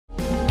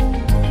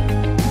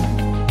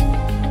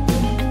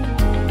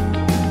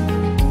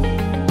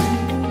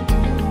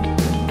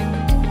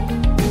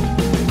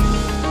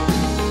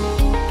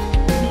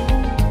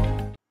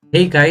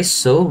Hey guys,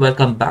 so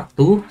welcome back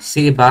to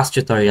CE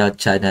tutorial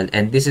channel,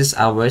 and this is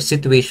our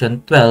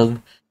situation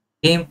 12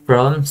 came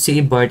from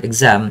CE board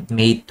exam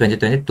May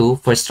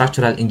 2022 for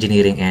structural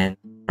engineering and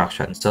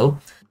construction.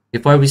 So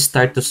before we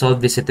start to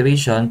solve this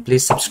situation,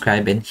 please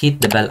subscribe and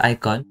hit the bell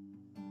icon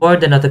for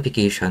the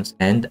notifications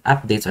and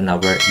updates on our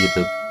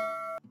YouTube.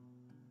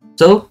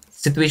 So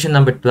situation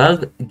number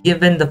 12,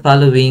 given the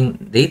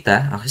following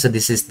data, okay, so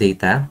this is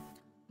data,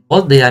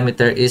 bolt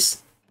diameter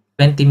is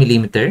 20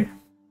 millimeter,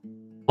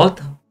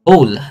 bolt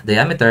hole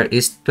diameter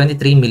is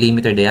 23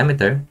 millimeter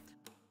diameter,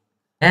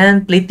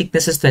 and plate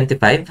thickness is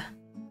 25.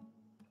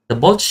 The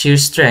bolt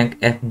shear strength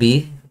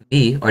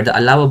FBV, or the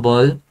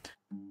allowable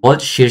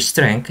bolt shear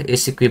strength,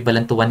 is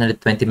equivalent to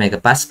 120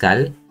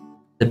 megapascal.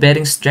 The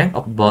bearing strength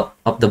of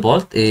the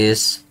bolt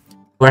is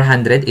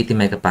 480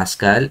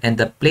 megapascal,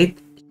 and the plate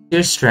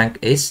shear strength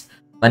is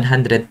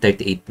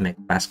 138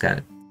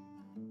 megapascal.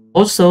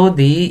 Also,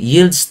 the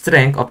yield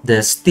strength of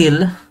the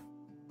steel,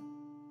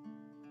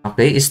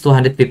 okay, is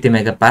 250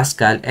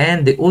 megapascal,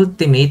 and the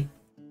ultimate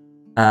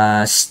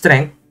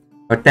strength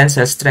or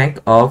tensile strength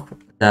of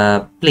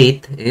the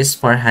plate is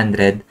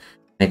 400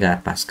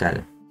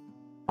 megapascal.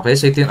 Okay,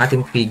 so ito yung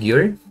ating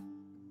figure.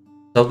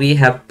 So we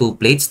have two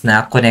plates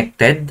na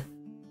connected,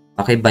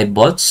 okay, by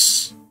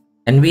bolts,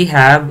 and we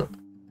have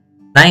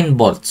 9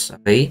 bolts,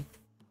 okay?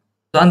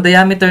 So ang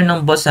diameter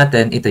ng bolts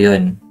natin, ito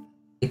yun.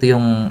 Ito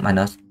yung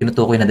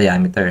tinutukoy na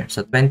diameter.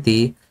 So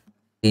 20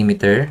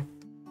 millimeter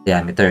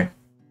diameter.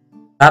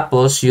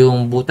 Tapos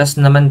yung butas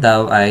naman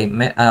daw ay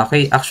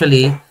okay,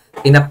 actually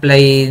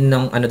in-apply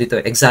ng dito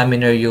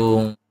examiner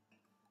yung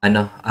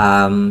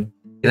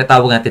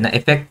tinatawag natin na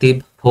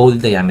effective hole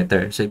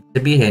diameter. So ibig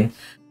sabihin,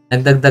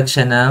 nagdagdag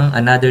siya ng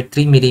another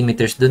 3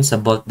 millimeters dun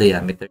sa bolt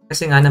diameter.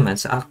 Kasi nga naman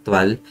sa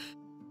actual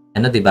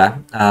di ba?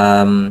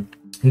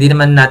 Hindi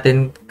naman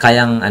natin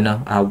kayang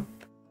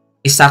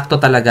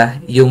isakto talaga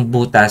yung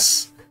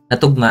butas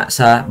na tugma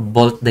sa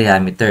bolt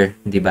diameter,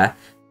 di ba?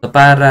 So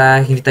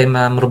para hindi tayo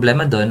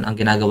ma-problema doon, ang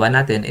ginagawa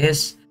natin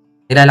is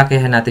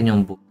ilalakihan natin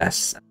yung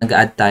butas.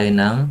 Nag-add tayo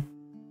ng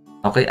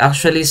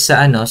actually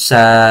sa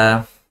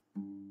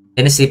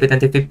NSCP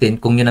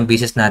 2015, kung yun ang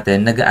basis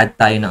natin, nag-add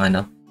tayo ng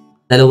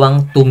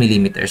dalawang 2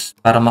 millimeters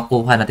para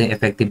makuha natin yung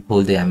effective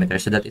hole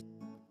diameter. So that is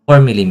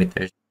 4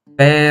 millimeters.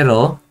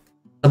 Pero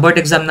sa board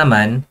exam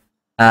naman,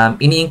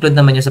 ini-include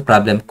naman nyo sa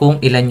problem kung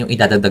ilan yung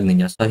idadagdag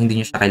ninyo. So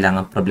hindi nyo siya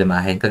kailangan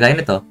problemahin. Kagaya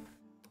nito,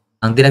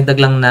 ang dinagdag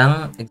lang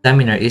ng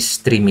examiner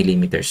is 3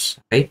 millimeters.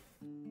 Okay?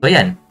 So,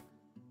 ayan.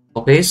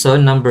 Okay, so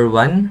number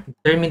 1,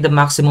 determine the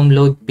maximum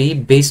load P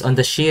based on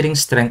the shearing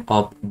strength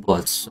of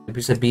bolts. So,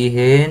 ibig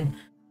sabihin,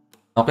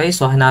 okay,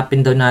 so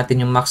hanapin daw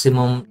natin yung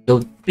maximum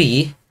load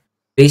P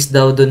based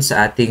daw dun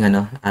sa ating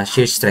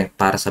shear strength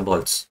para sa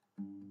bolts.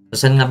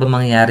 So, saan nga ba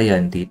mangyayari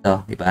yun?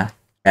 Dito, di ba?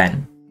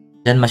 Yan.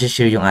 Diyan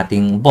masishear yung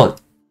ating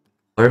bolt.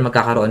 Or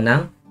magkakaroon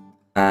ng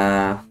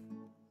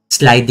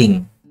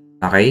sliding.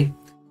 Okay?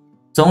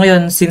 So,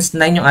 ngayon, since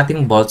 9 yung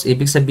ating bolts,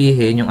 ibig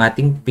sabihin yung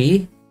ating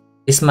P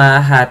is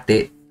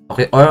mahati,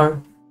 okay,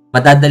 or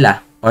madadala,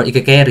 or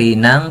i-carry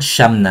ng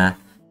siyam na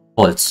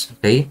bolts,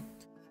 okay?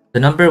 So,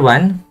 number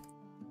 1,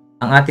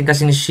 ang ating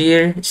kasing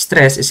shear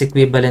stress is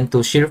equivalent to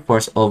shear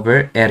force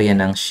over area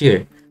ng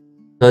shear.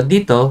 So,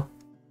 dito,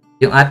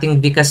 yung ating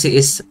V kasi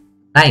is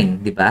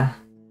 9, di ba?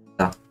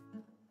 So,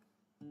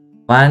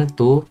 1,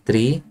 2,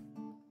 3,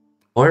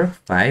 4,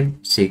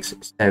 5,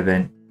 6,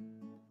 7,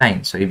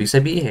 9. So, ibig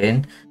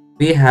sabihin,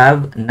 we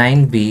have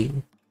 9V,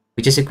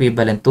 which is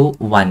equivalent to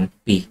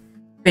 1P.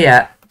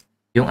 Kaya,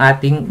 yung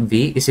ating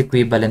V is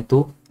equivalent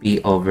to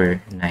P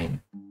over 9.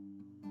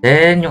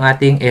 Then, yung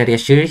ating area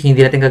shear,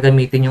 hindi natin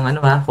gagamitin yung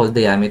hole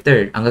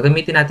diameter. Ang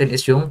gagamitin natin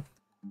is yung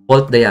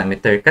bolt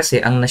diameter.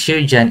 Kasi, ang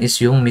na-shear dyan is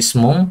yung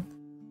mismong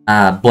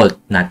bolt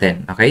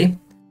natin. Okay?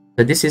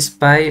 So, this is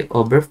pi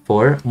over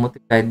 4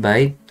 multiplied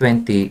by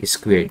 20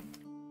 squared.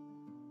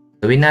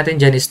 Gawin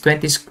natin dyan is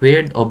 20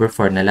 squared over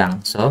 4 na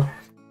lang. So,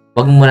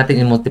 wag mo natin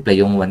i-multiply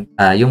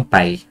yung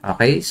pi.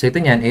 Okay? So, ito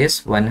niyan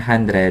is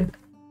 100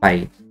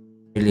 pi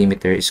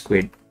millimeter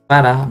squared.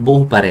 Para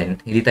buo pa rin.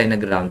 Hindi tayo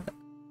nag-round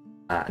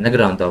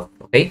off.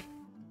 Okay?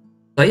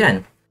 So,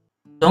 ayan.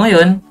 So,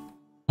 ngayon,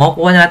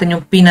 makukuha natin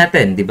yung P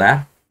natin, di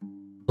ba?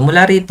 So,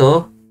 mula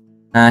rito,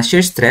 shear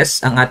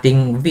stress, ang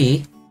ating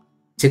V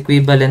is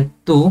equivalent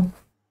to,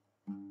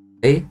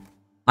 okay?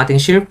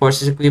 Ating shear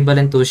force is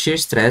equivalent to shear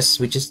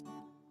stress, which is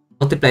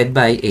multiplied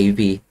by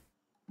AV.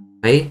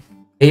 Okay?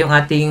 Yung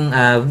ating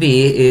V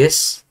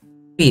is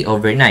P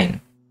over 9.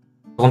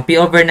 So, kung P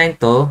over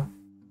 9 to,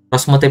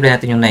 cross-multiply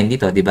natin yung 9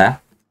 dito, di ba?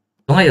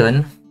 So,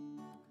 ngayon,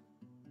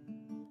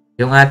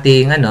 yung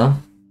ating,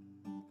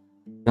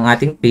 yung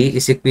ating P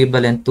is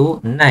equivalent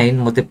to 9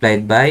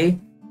 multiplied by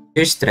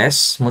shear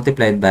stress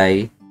multiplied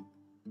by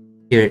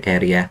shear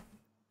area.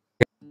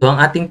 So,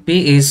 ang ating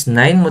P is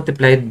 9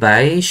 multiplied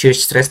by shear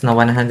stress na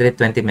 120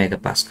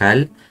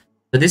 megapascal.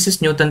 So, this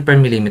is Newton per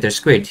millimeter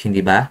squared,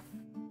 hindi ba?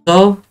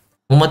 So,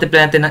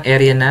 multiply natin ng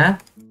area na,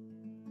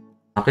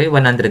 okay,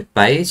 100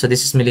 pi. So,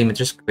 this is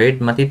millimeter squared.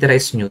 Matitira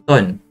is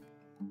Newton.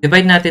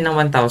 Divide natin ng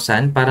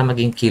 1,000 para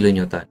maging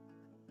kilonewton.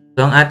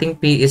 So, ang ating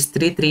P is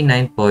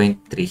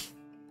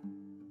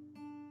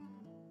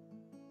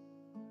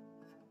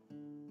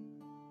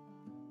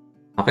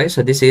 339.3. Okay,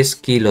 so this is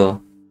kilo.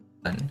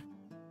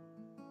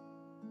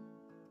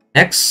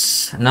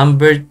 Next,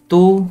 number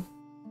 2,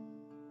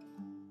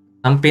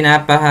 ang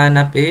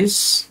pinapahanap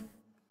is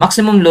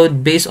maximum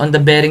load based on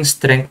the bearing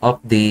strength of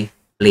the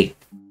plate.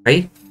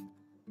 Okay?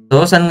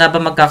 So, saan nga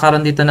ba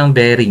magkakaroon dito ng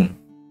bearing?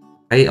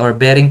 Okay? Or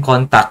bearing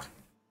contact.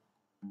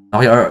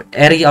 Okay? Or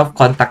area of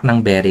contact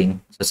ng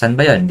bearing. So, saan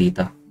ba yun?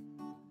 Dito.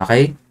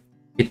 Okay?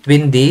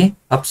 Between the,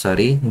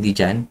 hindi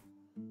dyan.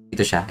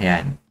 Dito siya.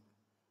 Ayan.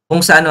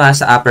 Kung sa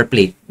sa upper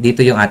plate. Dito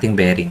yung ating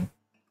bearing.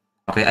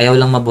 Okay? Ayaw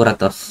lang mabura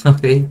to.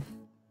 Okay?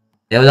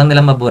 Ayaw lang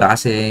nilang mabura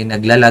kasi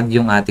naglalag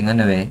yung ating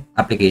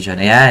application.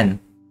 Ayan.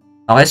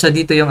 Okay, so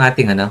dito yung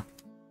ating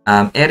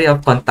area of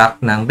contact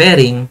ng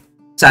bearing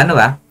sa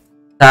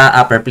sa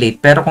upper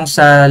plate. Pero kung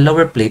sa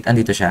lower plate,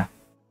 andito siya.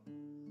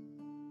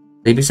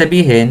 So, ibig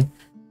sabihin,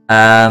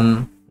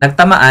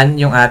 nagtamaan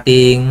yung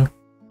ating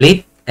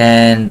plate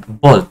and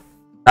bolt.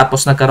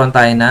 Tapos nagkaroon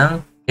tayo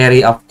ng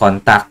area of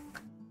contact.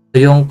 So,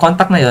 yung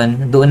contact na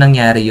yun, doon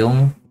nangyari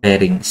yung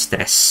bearing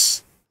stress.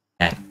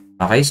 Ayan.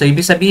 Okay, so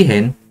ibig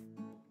sabihin,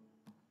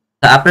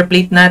 sa upper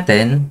plate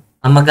natin,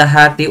 ang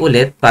maghahati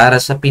ulit para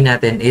sa P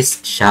natin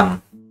is siyam.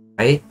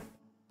 Okay?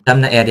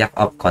 Siyam na area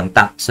of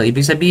contact. So,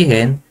 ibig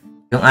sabihin,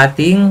 yung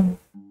ating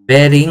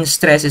bearing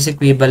stress is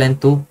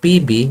equivalent to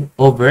PB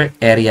over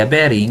area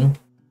bearing.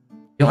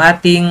 Yung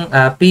ating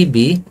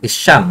PB is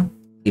siyam.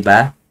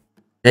 Diba?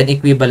 Then,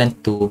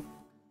 equivalent to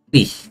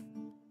P.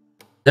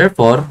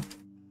 Therefore,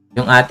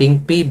 yung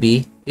ating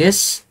PB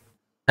is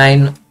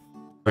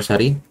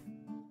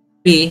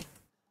P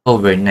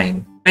over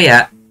 9.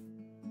 Kaya,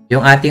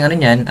 yung ating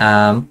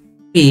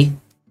P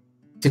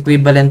is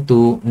equivalent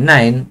to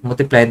 9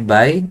 multiplied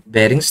by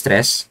bearing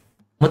stress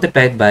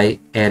multiplied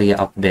by area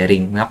of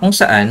bearing. Na kung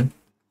saan,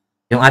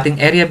 yung ating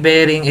area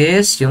bearing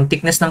is yung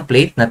thickness ng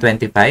plate na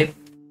 25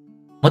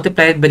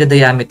 multiplied by the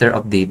diameter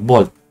of the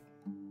bolt.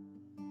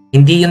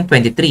 Hindi yung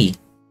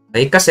 23.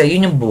 Okay? Kasi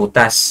yun yung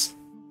butas.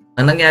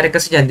 Ang nangyari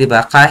kasi dyan, di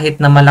ba? Kahit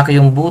na malaki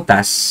yung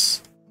butas,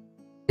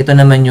 ito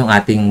naman yung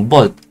ating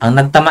bolt. Ang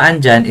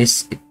nagtamaan dyan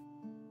is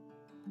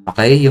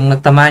yung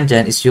nagtamaan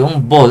dyan is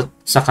yung bolt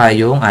saka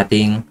yung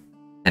ating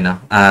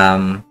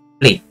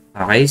plate.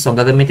 Okay? So, ang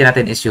gagamitin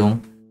natin is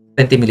yung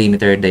 20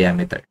 mm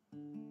diameter.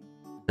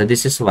 So,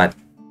 this is what?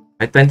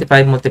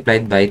 25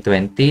 multiplied by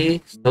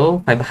 20.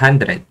 So,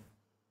 500.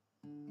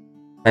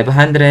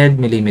 500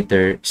 mm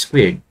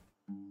squared.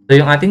 So,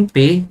 yung ating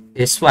P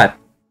is what?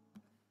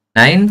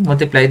 9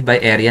 multiplied by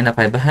area na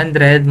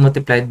 500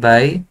 multiplied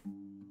by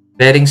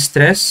bearing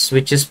stress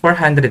which is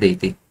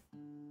 480.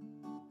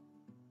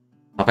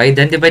 Okay,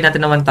 then divide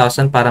natin na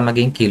 1,000 para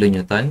maging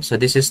kilonewton. So,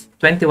 this is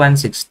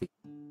 2160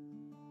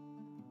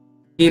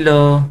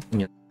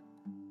 kilonewton.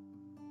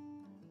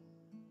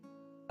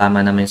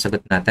 Tama naman yung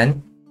sagot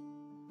natin.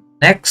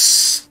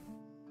 Next,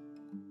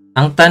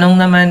 ang tanong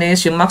naman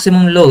is yung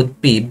maximum load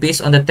P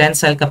based on the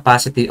tensile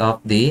capacity of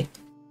the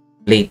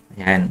plate.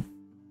 Ayan.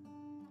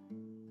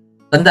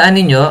 Tandaan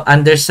ninyo,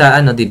 under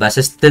sa, diba, sa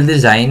steel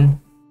design,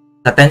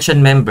 sa tension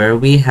member,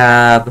 we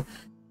have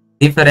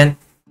different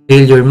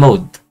failure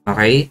mode.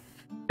 Okay?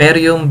 Pero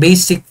yung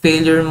basic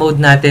failure mode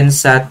natin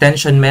sa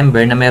tension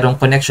member na merong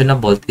connection na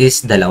bolt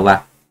is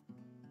dalawa.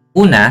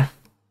 Una,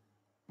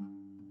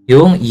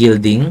 yung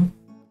yielding,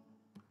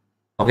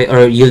 okay,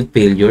 or yield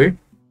failure.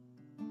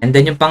 And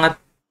then yung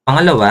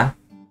pangalawa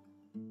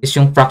is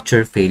yung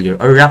fracture failure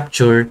or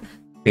rupture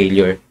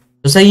failure.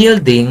 So sa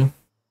yielding,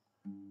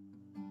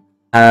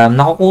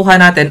 nakukuha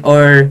natin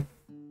or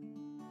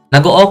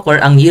nag-o-occur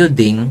ang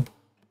yielding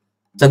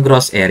sa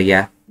gross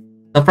area.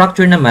 Sa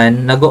fracture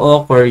naman,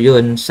 nag-o-occur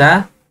yun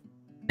sa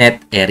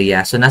net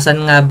area. So,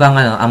 nasan nga bang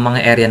ang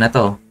mga area na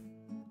to?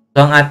 So,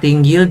 ang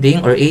ating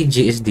yielding or AG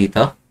is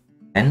dito.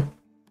 And,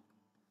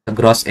 sa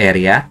gross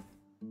area.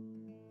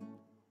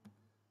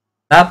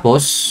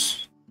 Tapos,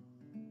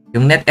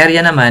 yung net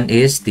area naman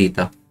is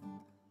dito.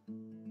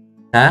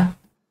 Sa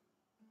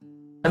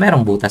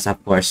merong butas, of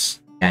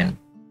course. Yan.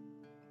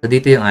 So,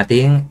 dito yung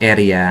ating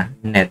area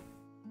net.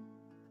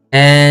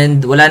 And,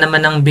 wala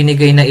naman ang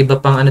binigay na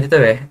iba pang dito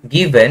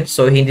given.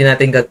 So, hindi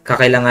natin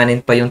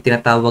kakailanganin pa yung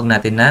tinatawag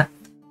natin na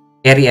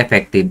area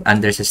effective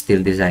under sa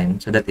steel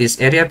design. So, that is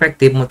area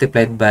effective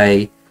multiplied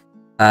by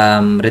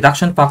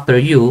reduction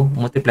factor U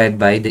multiplied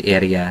by the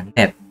area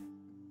net.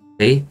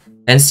 Okay?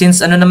 And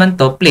since naman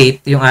to,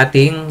 plate, yung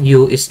ating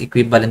U is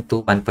equivalent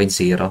to 1.0.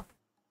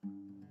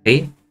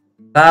 Okay?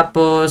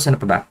 Tapos, ano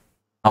pa ba?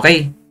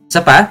 Okay.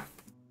 Isa pa,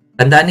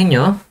 tandaan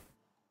ninyo,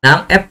 na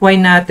ang Fy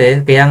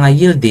natin, kaya nga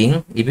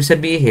yielding, ibig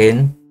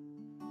sabihin,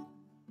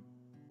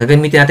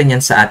 gagamitin natin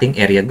yan sa ating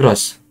area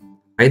gross.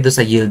 Okay? Doon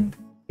sa yield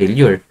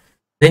failure.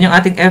 Then yung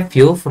ating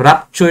Fu,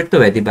 rupture to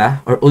di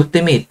ba? Or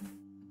ultimate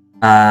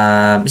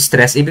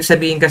stress. Ibig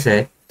sabihin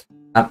kasi,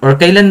 or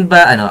kailan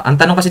ba, ang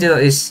tanong kasi dito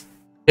is,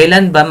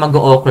 kailan ba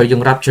mag-o-occur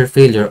yung rupture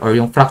failure or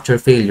yung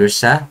fracture failure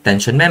sa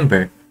tension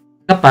member?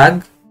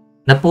 Kapag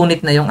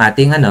napunit na yung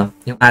ating,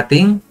 yung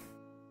ating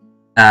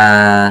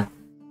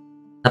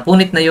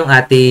napunit na yung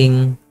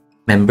ating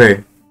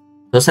member.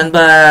 So, saan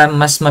ba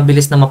mas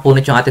mabilis na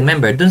mapunit yung ating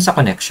member? Dun sa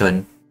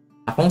connection.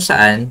 Kung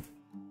saan,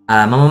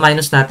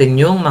 mamaminus natin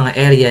yung mga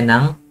area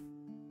ng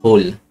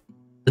hole.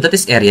 So, that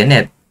is area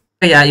net.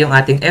 Kaya, yung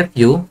ating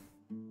FU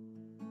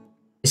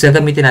is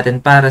gagamitin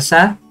natin para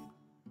sa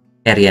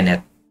area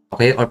net.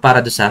 Okay? Or para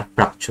doon sa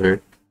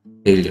fracture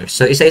failure.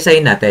 So,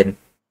 isa-isahin natin.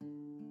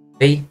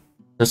 Okay?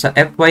 So, sa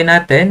FY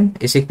natin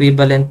is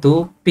equivalent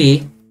to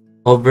P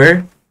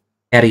over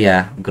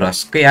area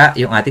gross. Kaya,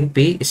 yung ating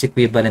P is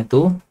equivalent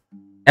to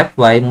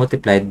Fy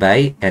multiplied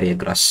by area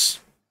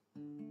gross.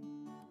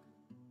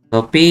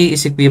 So, P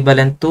is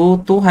equivalent to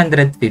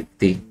 250.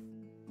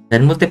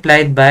 Then,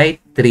 multiplied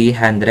by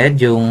 300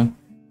 yung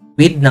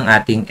width ng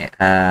ating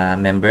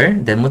member.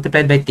 Then,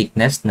 multiplied by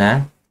thickness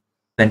na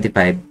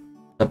 25.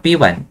 So,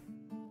 P1.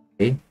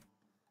 Okay?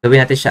 Gawin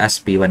natin siya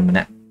as P1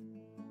 muna.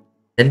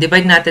 Then,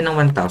 divide natin ng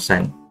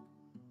 1,000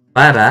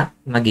 para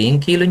maging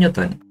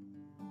kilonewton.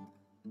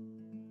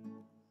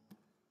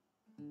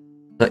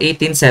 So,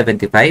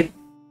 1875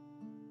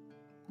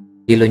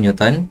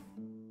 kilonewton.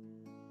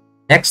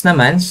 Next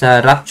naman, sa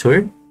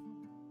rupture.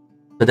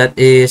 So, that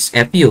is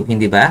FU,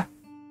 hindi ba?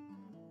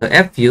 So,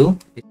 FU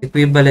is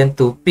equivalent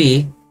to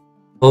P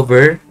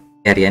over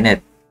area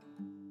net.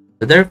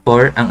 So,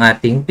 therefore, ang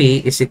ating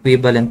P is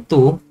equivalent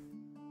to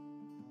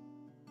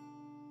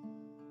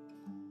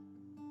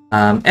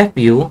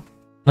FU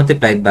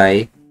multiplied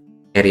by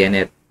area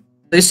net.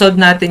 So, isolve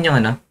natin yung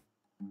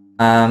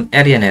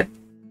area net.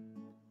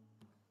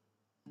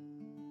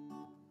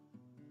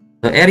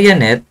 So, area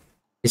net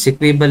is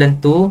equivalent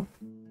to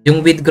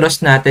yung width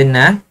gross natin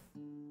na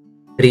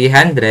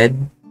 300,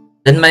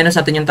 then minus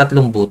natin yung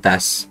tatlong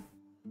butas.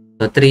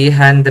 So,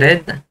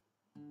 300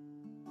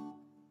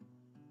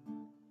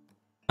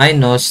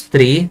 minus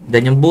 3,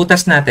 then yung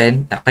butas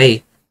natin,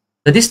 okay.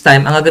 So, this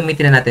time, ang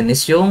gagamitin na natin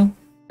is yung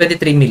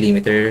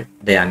 23mm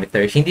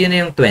diameter. Hindi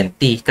na yung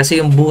 20,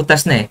 kasi yung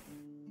butas na eh.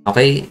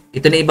 Okay?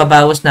 Ito na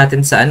ibabawas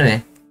natin sa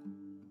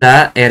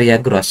sa area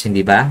gross,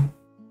 hindi ba?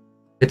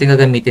 Ito yung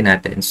gagamitin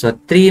natin. So,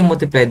 3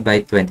 multiplied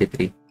by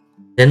 23.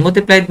 Then,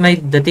 multiplied by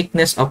the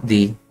thickness of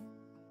the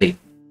plate.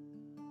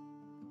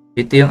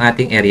 Ito yung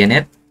ating area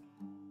net.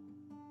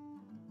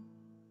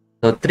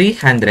 So,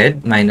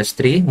 300 minus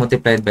 3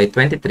 multiplied by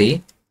 23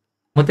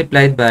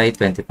 multiplied by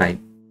 25.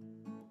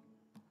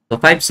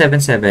 So,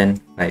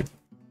 5775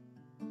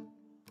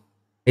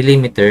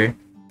 millimeter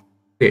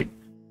squared.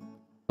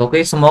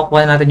 Okay, so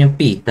makukuha natin yung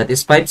P. That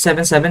is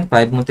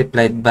 5775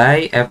 multiplied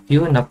by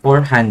FU na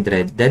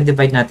 400. Then,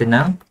 divide natin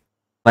ng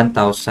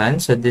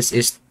 1,000. So, this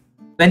is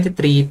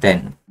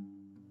 2310.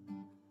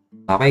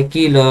 Okay,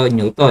 kilo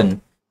newton.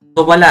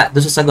 So, wala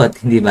doon sa sagot,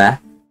 hindi ba?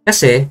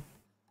 Kasi,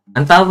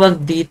 ang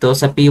tawag dito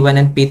sa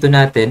P1 and P2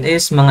 natin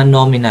is mga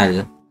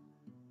nominal.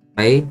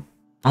 Okay?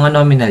 Mga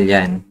nominal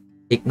yan.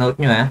 Take note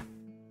nyo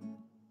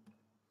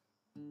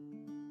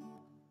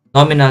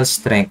Nominal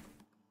strength.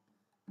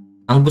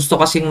 Ang gusto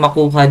kasing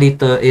makuha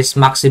dito is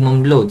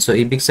maximum load. So,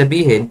 ibig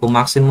sabihin, kung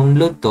maximum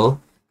load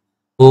to,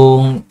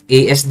 kung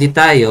ASD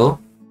tayo,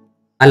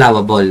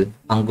 allowable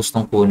ang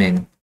gustong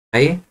kunin.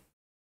 Okay?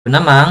 So,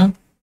 namang,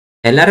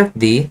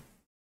 LRFD,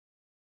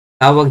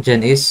 tawag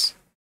dyan is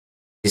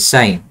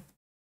design.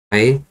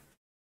 Okay?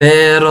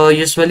 Pero,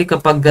 usually,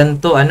 kapag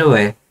ganito,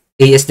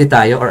 ASD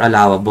tayo or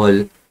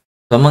allowable.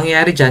 So,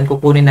 mangyayari dyan,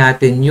 kukunin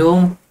natin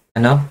yung,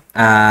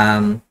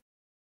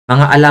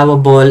 mga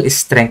allowable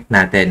strength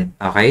natin.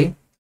 Okay?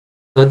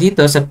 So,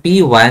 dito sa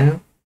P1,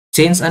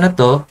 since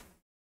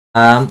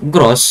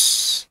gross,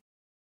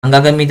 ang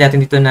gagamitin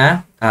natin dito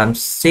na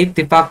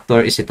safety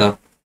factor is ito,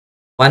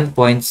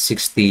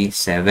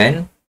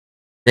 1.67.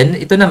 Then,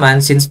 ito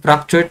naman, since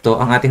fracture to,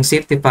 ang ating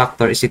safety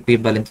factor is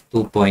equivalent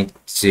to 2.0.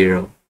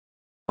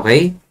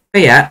 Okay?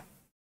 Kaya,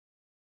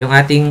 yung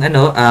ating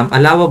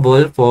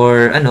allowable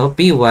for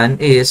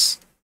P1 is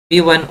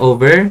P1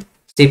 over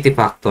safety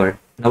factor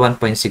na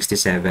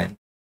 1.67.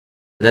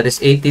 That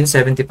is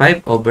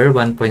 1875 over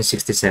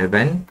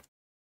 1.67.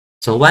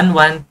 So,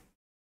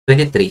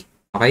 1123.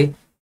 Okay?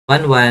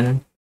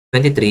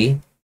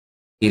 1123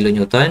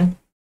 kilonewton.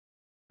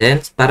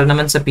 Then, para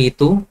naman sa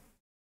P2,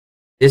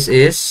 this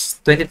is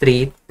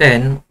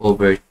 2310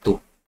 over 2.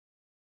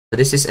 So,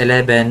 this is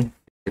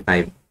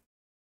 1155.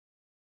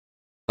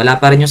 Wala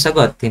pa rin yung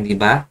sagot, hindi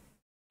ba?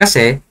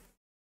 Kasi,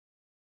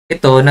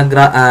 ito,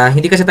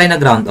 hindi kasi tayo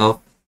nag-ground off.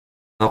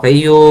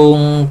 Okay,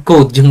 yung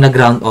code, yung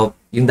nag-ground off,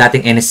 yung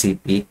dating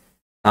NSCP.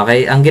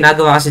 Okay, ang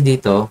ginagawa kasi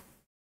dito,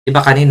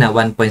 diba kanina,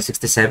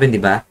 1.67,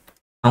 diba?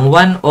 Ang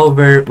 1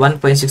 over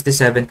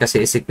 1.67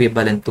 kasi is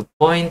equivalent to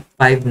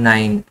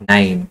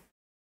 0.599.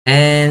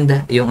 And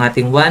yung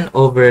ating 1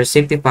 over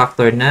safety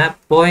factor na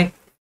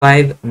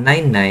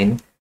 0.599,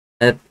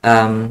 at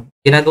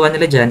ginagawa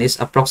nila dyan is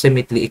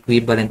approximately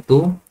equivalent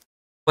to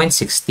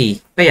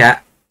 0.60. Kaya,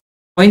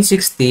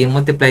 0.60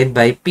 multiplied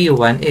by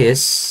P1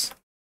 is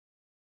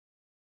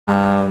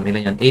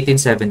ilan yun?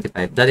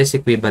 1875. That is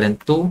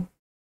equivalent to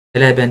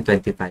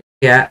 1125.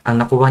 Kaya, ang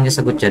nakuha niya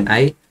sagot dyan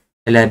ay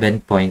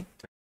 11.25.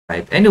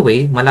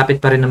 Anyway,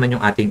 malapit pa rin naman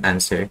yung ating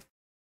answer.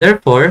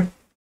 Therefore,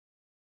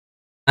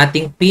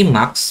 ating P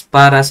max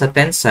para sa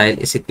tensile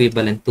is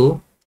equivalent to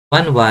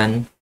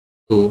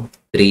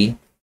 1123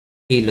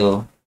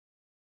 kilo.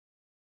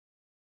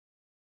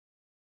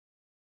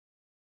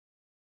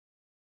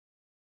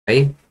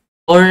 Okay?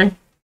 Or,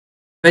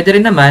 pwede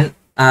rin naman,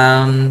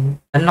 ano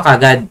na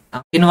kagad,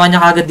 kinuha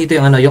niya kagad dito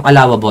yung, yung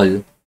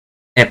allowable.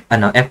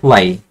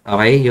 FY.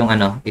 Okay? Yung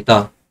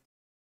ito.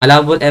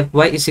 Allowable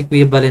FY is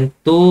equivalent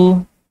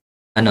to,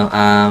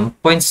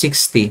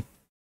 0.60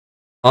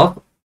 of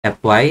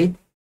FY.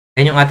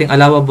 And yung ating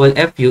allowable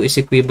FU is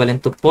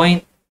equivalent to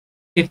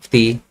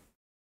 0.50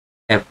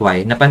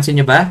 FY. Napansin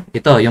nyo ba?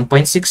 Ito, yung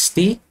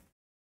 0.60,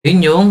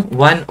 yun yung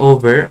 1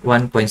 over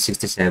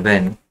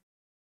 1.67.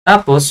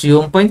 Tapos,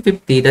 yung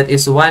 0.50, that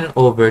is 1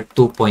 over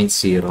 2.0.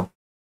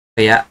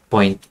 Kaya,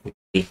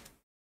 0.50.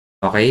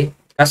 Okay?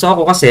 Kaso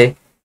ako kasi,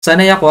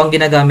 sanay ako, ang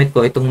ginagamit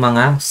ko itong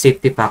mga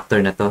safety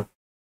factor na to.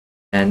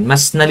 And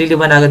mas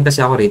naliliwanagan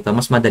kasi ako rito,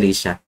 mas madali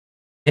siya.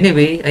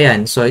 Anyway,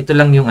 ayan. So, ito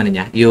lang yung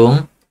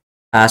yung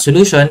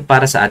solution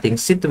para sa ating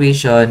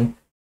situation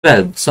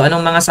 12. So,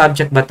 anong mga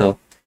subject ba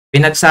to?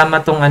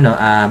 Pinagsama tong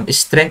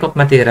strength of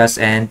materials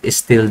and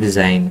steel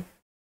design.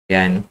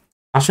 Ayan.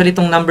 Actually,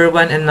 itong number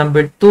 1 and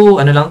number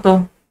 2, ano lang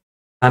to?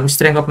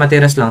 Strength of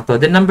materials lang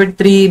to. Then number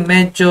 3,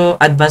 medyo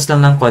advanced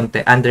lang ng konti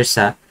under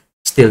sa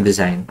steel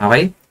design.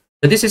 Okay?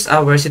 So, this is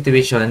our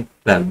situation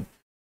 12.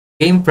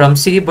 Came from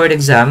CE Board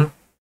Exam,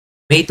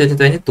 May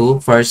 2022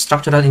 for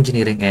Structural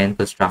Engineering and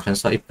Construction.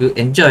 So, if you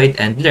enjoyed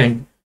and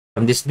learned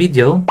from this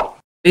video,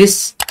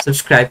 please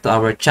subscribe to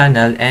our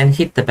channel and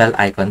hit the bell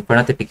icon for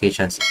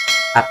notifications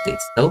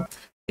updates. So,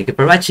 thank you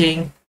for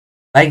watching.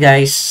 Bye,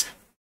 guys!